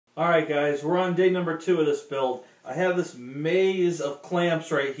Alright guys, we're on day number 2 of this build. I have this maze of clamps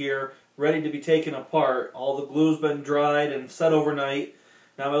right here ready to be taken apart. All the glue's been dried and set overnight.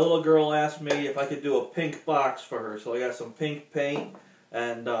 Now my little girl asked me if I could do a pink box for her, so I got some pink paint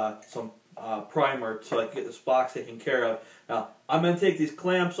and some primer so I can get this box taken care of. Now I'm going to take these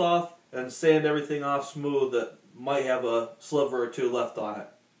clamps off and sand everything off smooth that might have a sliver or two left on it.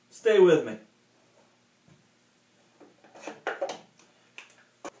 Stay with me.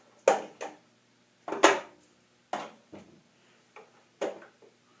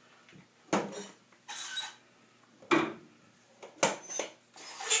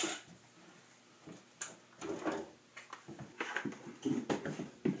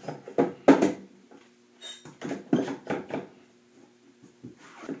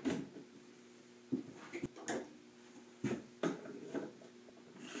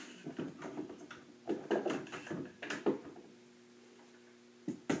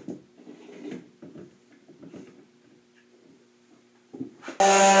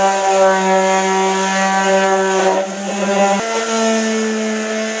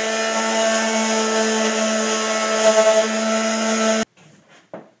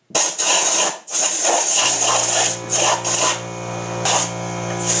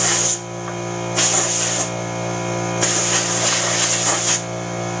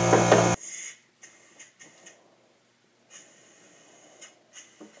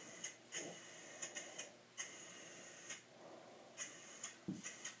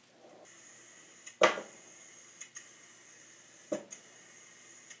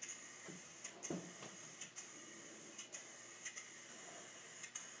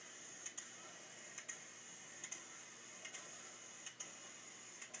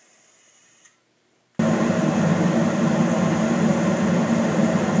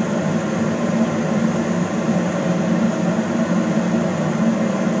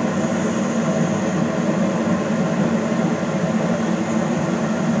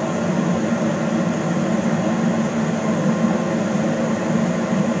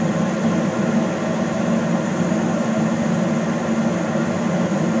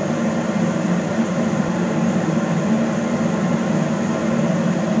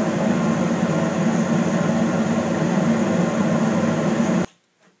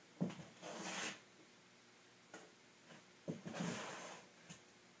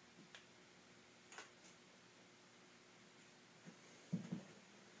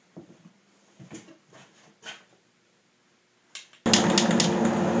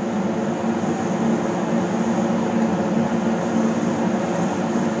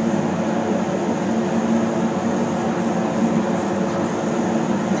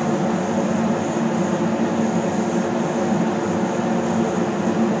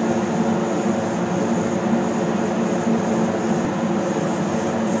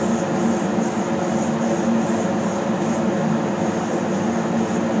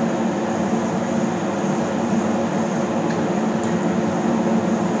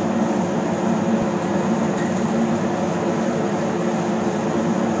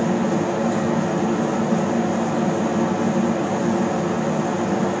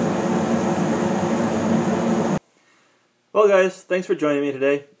 Well guys, thanks for joining me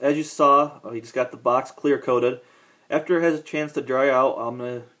today. As you saw, he just got the box clear coated. After it has a chance to dry out, I'm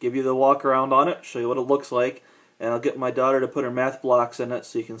going to give you the walk around on it, show you what it looks like, and I'll get my daughter to put her math blocks in it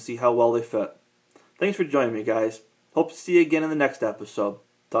so you can see how well they fit. Thanks for joining me guys. Hope to see you again in the next episode.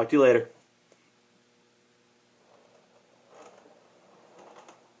 Talk to you later.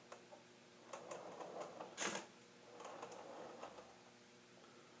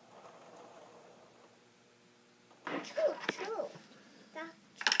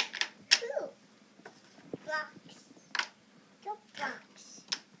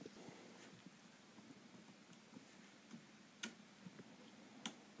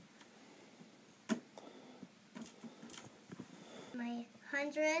 My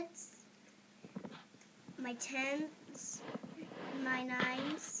hundreds, my tens, my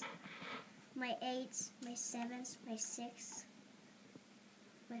nines, my eights, my sevens, my six,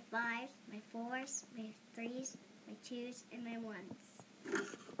 my fives, my fours, my threes, my twos, and my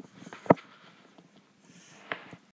ones.